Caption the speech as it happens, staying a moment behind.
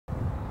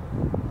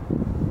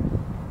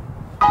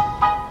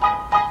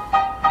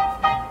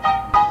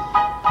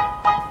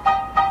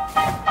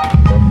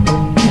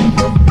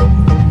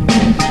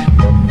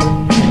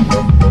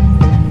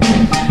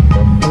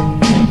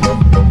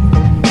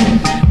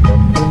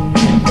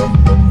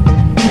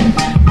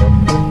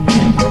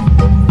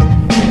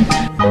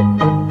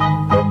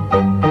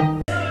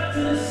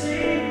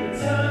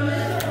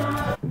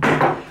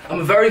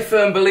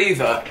firm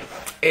believer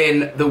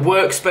in the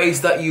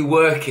workspace that you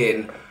work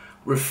in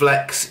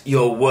reflects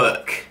your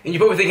work. And you're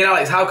probably thinking,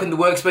 Alex, how can the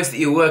workspace that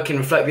you work in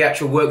reflect the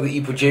actual work that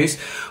you produce?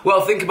 Well,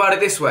 think about it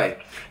this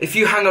way. If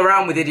you hang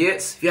around with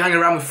idiots, if you hang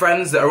around with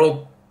friends that are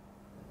all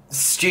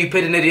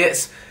stupid and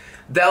idiots,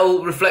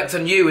 they'll reflect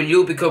on you and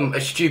you'll become a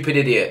stupid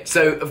idiot.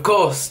 So, of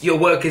course, your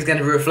work is going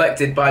to be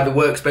reflected by the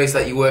workspace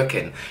that you work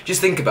in.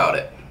 Just think about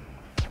it.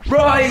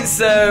 Right,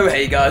 so,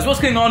 hey guys, what's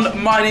going on?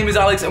 My name is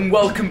Alex and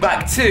welcome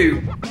back to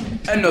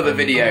another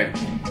video.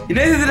 You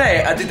know, the other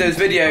day I did those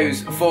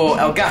videos for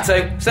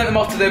Elgato, sent them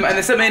off to them, and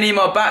they sent me an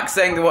email back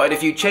saying they wanted a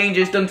few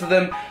changes done to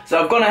them.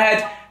 So I've gone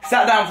ahead,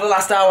 sat down for the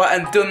last hour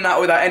and done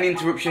that without any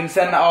interruption,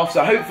 sent that off,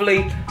 so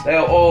hopefully they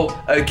are all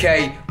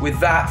okay with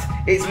that.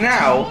 It's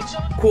now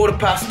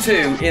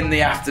 2:15 in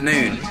the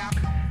afternoon.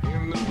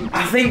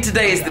 I think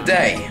today is the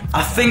day.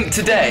 I think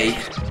today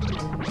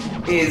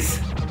is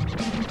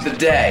the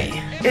day.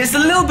 It's a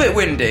little bit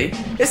windy.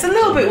 It's a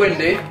little bit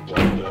windy.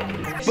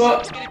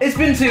 But it's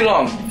been too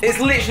long. It's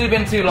literally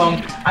been too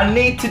long. I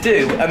need to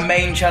do a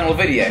main channel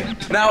video.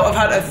 Now, I've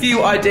had a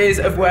few ideas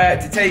of where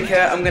to take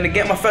her. I'm gonna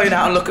get my phone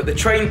out and look at the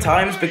train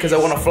times because I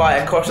wanna fly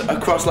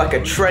across like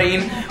a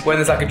train when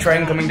there's like a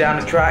train coming down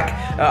the track.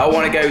 I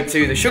wanna go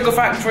to the sugar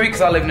factory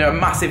because I live near a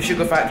massive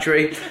sugar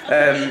factory.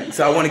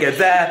 So I wanna go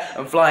there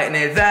and fly it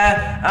near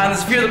there. And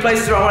there's a few other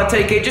places where I wanna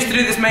take it just to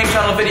do this main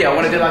channel video. I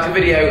wanna do like a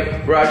video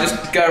where I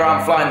just go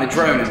around flying the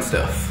drone and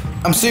stuff.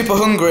 I'm super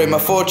hungry. My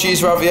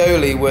 4-cheese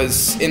ravioli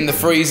was in the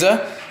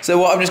freezer. So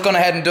what I've just gone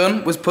ahead and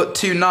done was put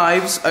 2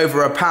 knives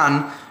over a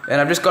pan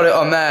and I've just got it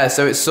on there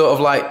so it's sort of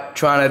like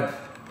trying to...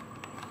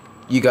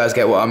 You guys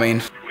get what I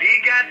mean.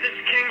 We got this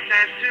king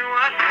size to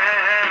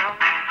ourselves.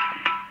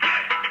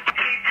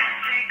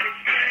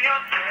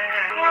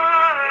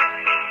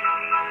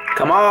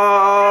 Come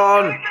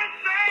on!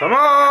 Come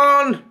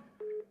on!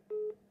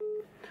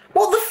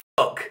 What the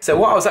fuck? So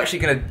what I was actually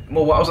gonna...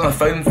 Well, what I was on the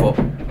phone for.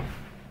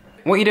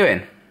 What are you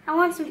doing? I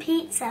want some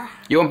pizza.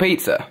 You want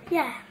pizza?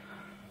 Yeah.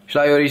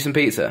 Should I order you some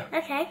pizza?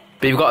 Okay.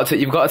 But you've got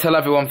to tell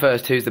everyone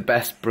first who's the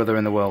best brother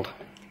in the world.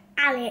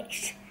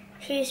 Alex.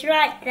 She's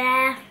right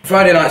there.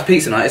 Friday night's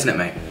pizza night, isn't it,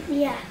 mate?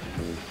 Yeah.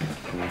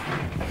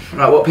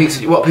 Right, what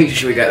pizza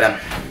should we get then?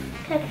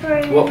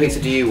 Pepperoni. What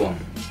pizza do you want?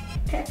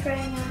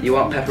 Pepperoni. You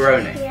want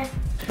pepperoni? Yeah.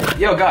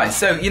 Yo guys,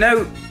 so you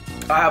know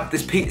I have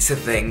this pizza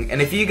thing,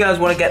 and if you guys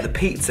want to get the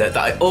pizza that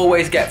I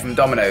always get from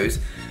Domino's,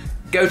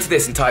 go to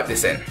this and type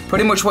this in.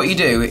 Pretty much what you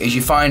do is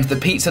you find the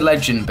Pizza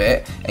Legend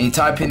bit and you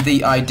type in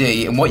the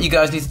ID, and what you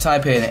guys need to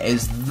type in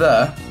is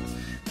the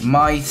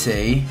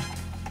mighty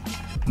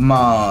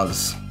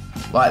Marz,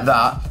 like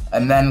that,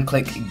 and then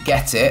click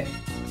get it,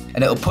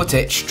 and it'll put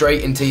it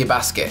straight into your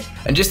basket.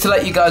 And just to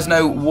let you guys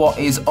know what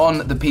is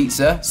on the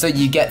pizza, so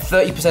you get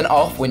 30%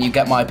 off when you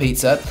get my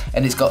pizza,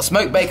 and it's got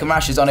smoked bacon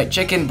rashers on it,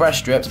 chicken breast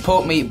strips,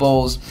 pork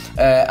meatballs,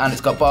 and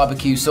it's got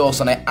barbecue sauce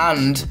on it,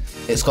 and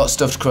it's got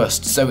stuffed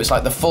crust, so it's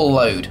like the full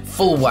load,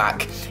 full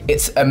whack.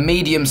 It's a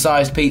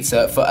medium-sized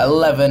pizza for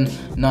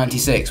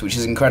 $11.96, which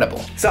is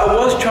incredible. So I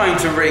was trying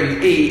to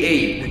ring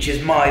EE, which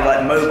is my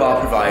like mobile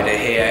provider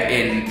here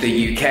in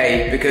the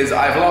UK, because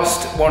I've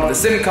lost one of the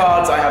SIM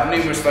cards. I have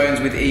numerous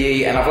phones with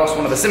EE, and I've lost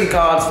one of the SIM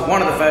cards for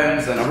one of the phones,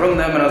 and I rung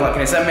them and I was like,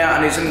 can you send me out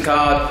a new SIM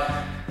card?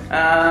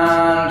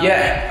 And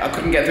yeah, I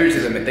couldn't get through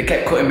to them. They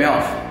kept cutting me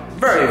off.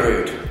 Very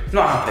rude.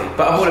 Not happy,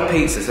 but I bought a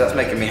pizza, so that's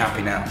making me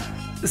happy now.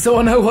 So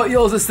I know what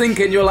yours is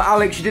thinking. You're like,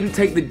 Alex, you didn't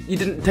take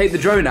the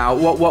drone out.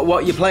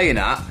 What you're playing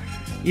at?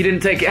 You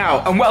didn't take it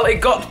out. And well,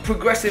 it got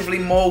progressively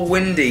more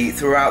windy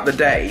throughout the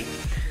day.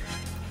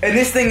 And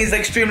this thing is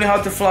extremely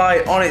hard to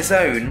fly on its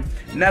own.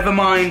 Never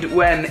mind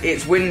when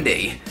it's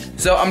windy.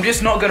 So I'm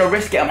just not gonna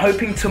risk it. I'm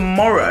hoping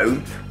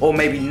tomorrow or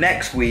maybe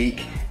next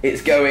week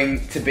it's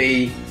going to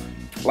be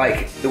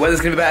like the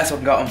weather's gonna be better so I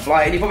can go out and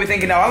fly. And you're probably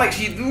thinking, now, Alex,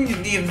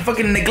 you're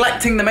fucking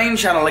neglecting the main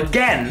channel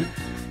again.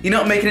 You're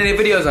not making any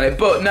videos on it,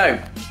 but no.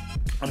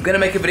 I'm gonna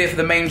make a video for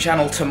the main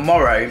channel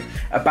tomorrow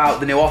about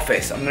the new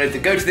office. I'm gonna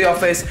go to the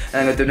office and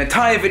I'm gonna do an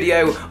entire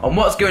video on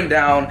what's going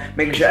down,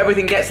 making sure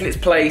everything gets in its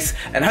place,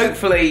 and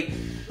hopefully,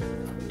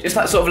 just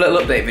like sort of a little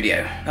update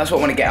video. That's what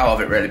I wanna get out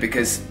of it really,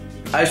 because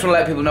I just wanna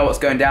let people know what's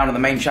going down on the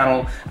main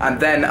channel, and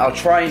then I'll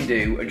try and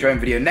do a drone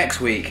video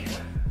next week.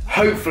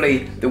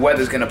 Hopefully, the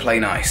weather's gonna play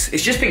nice.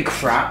 It's just been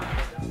crap.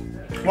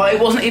 Well, it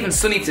wasn't even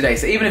sunny today,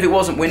 so even if it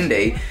wasn't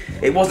windy,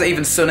 it wasn't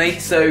even sunny,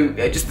 so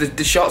just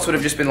the shots would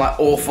have just been like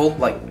awful,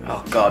 like,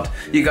 oh god.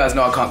 You guys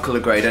know I can't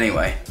colour grade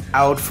anyway.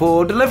 Out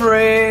for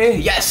delivery,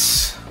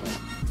 yes!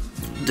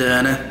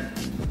 Dunna,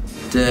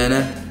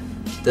 dunna,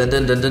 dun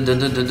dun dun dun dun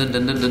dun dun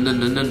dun dun dun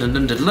dun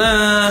dun dun dun.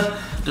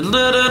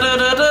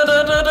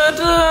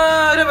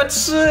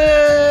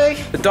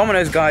 The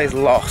Domino's guy is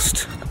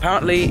lost.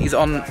 Apparently he's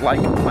on like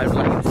my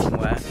lane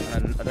somewhere,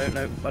 and I don't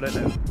know.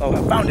 Oh,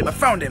 I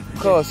found him. Of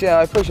course, yeah,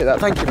 I appreciate that.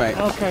 Thank you, mate.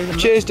 Okay.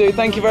 Cheers, dude.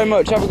 Thank you very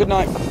much. Have a good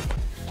night.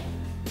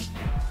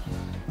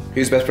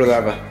 Who's the best brother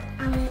ever?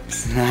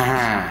 Alex.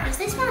 Nah. Is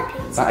this my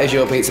pizza? That is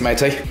your pizza,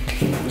 matey.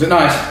 Was it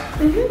nice?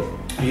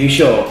 Mm-hmm. Are you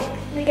sure?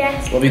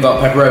 Yes. What have you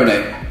got?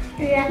 Pepperoni?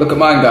 Yeah. Look at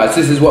mine, guys.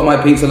 This is what my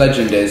pizza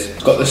legend is.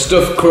 It's got the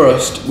stuffed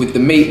crust with the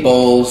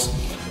meatballs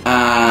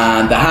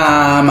and the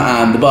ham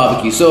and the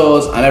barbecue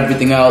sauce and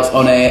everything else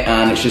on it,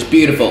 and it's just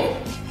beautiful.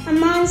 And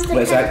mine's the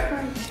Wait a sec.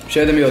 pepperoni.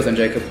 Show them yours then,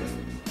 Jacob.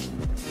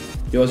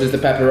 Yours is the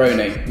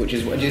pepperoni, which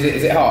is,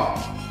 is it hot?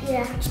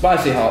 Yeah.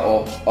 Spicy hot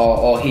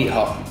or heat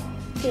hot?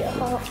 Heat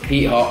hot.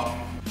 Heat hot.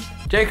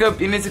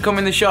 Jacob, you need to come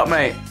in the shop,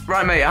 mate.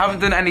 Right, mate, I haven't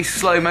done any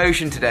slow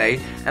motion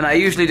today, and I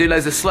usually do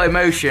loads of slow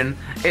motion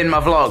in my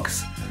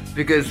vlogs,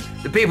 because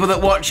the people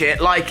that watch it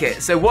like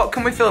it. So what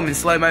can we film in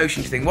slow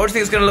motion, do you think? What do you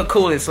think is going to look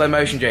cool in slow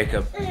motion,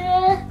 Jacob? I'm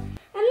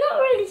not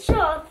really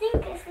sure. I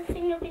think it's the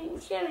thing I've been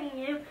showing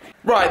you.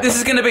 Right, this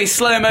is going to be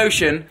slow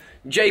motion,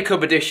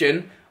 Jacob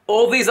edition.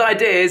 All these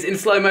ideas in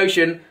slow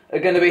motion are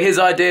going to be his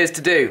ideas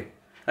to do,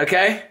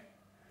 okay?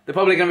 They're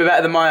probably going to be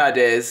better than my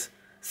ideas.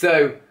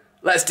 So,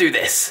 let's do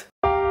this.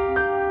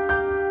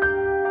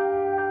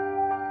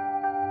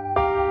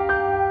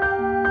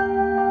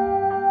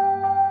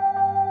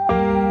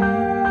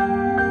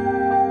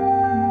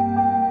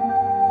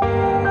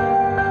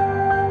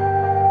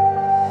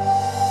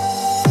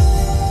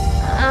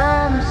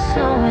 I'm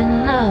so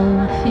in love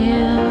with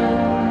you.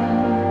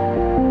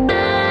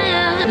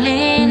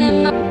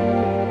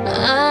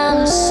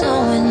 I'm so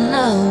in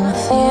love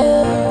with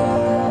you.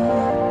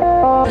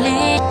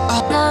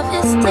 Love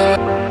is dead.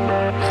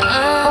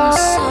 I'm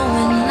so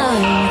in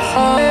love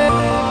with you.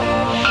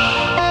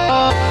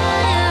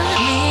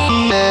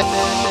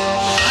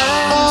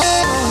 I'm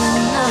so in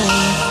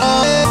love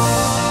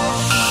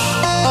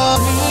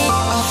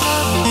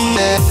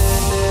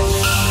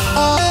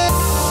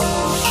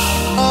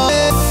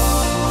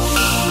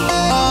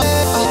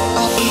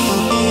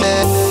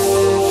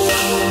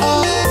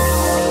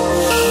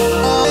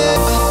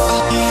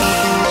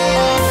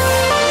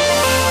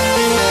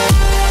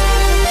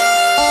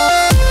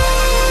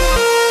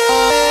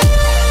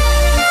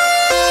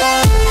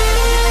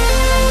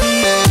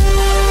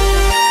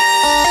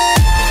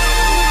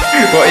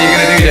What are you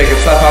going to do, Jacob?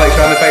 Slap Alex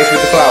around the face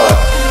with the flour?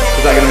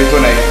 Is that going to be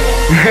funny?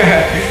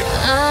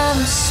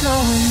 I'm so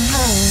in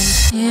love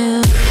with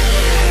you.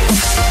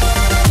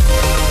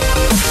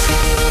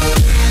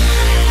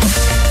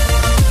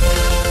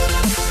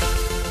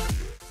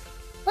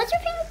 What do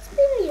you think it's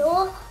been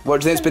your? What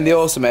do you think's been the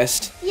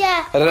awesomest?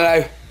 Yeah. I don't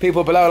know.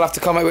 People below will have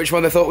to comment which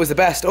one they thought was the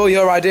best. All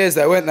your ideas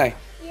though, weren't they?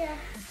 Yeah.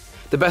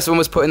 The best one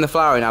was putting the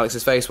flour in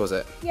Alex's face, was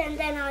it? Yeah, and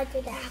then I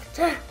did it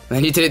after. And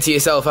then you did it to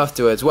yourself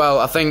afterwards. Well,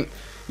 I think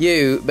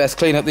you best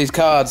clean up these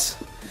cards.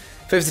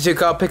 52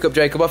 card pickup,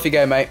 Jacob. Off you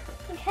go, mate.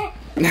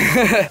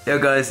 Okay. Yo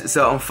guys,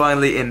 so I'm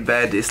finally in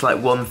bed. It's like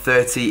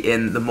 1:30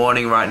 in the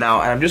morning right now,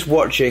 and I'm just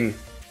watching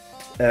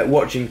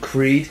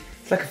Creed.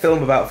 It's like a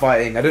film about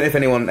fighting. I don't know if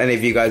any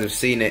of you guys have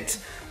seen it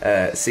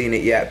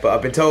yet, but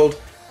I've been told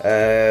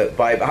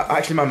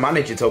actually my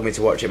manager told me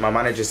to watch it. My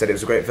manager said it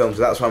was a great film, so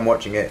that's why I'm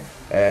watching it.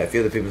 A few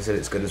other people said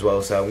it's good as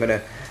well, so I'm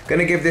gonna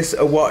give this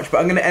a watch.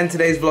 But I'm gonna end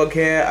today's vlog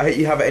here. I hope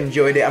you have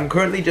enjoyed it. I'm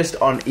currently just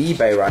on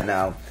eBay right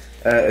now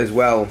as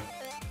well,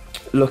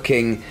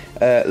 looking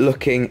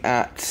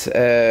at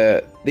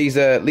these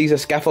are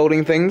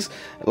scaffolding things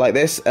like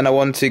this, and I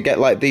want to get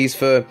like these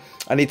for.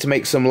 I need to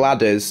make some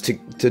ladders to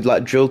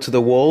like drill to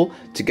the wall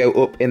to go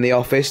up in the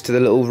office to the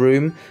little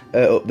room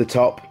up the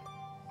top.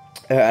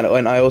 And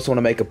I also want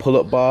to make a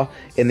pull-up bar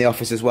in the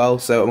office as well,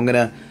 so I'm going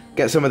to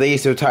get some of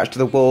these to attach to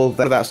the wall,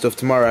 that stuff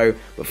tomorrow.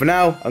 But for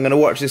now, I'm going to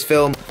watch this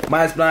film.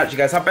 My explanation, you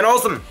guys have been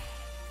awesome.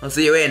 I'll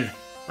see you in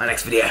my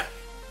next video.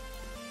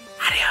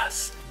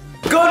 Adios.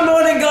 Good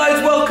morning,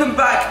 guys. Welcome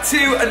back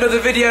to another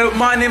video.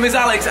 My name is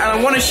Alex, and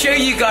I want to show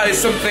you guys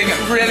something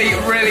really,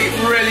 really,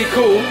 really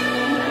cool.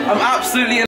 I'm absolutely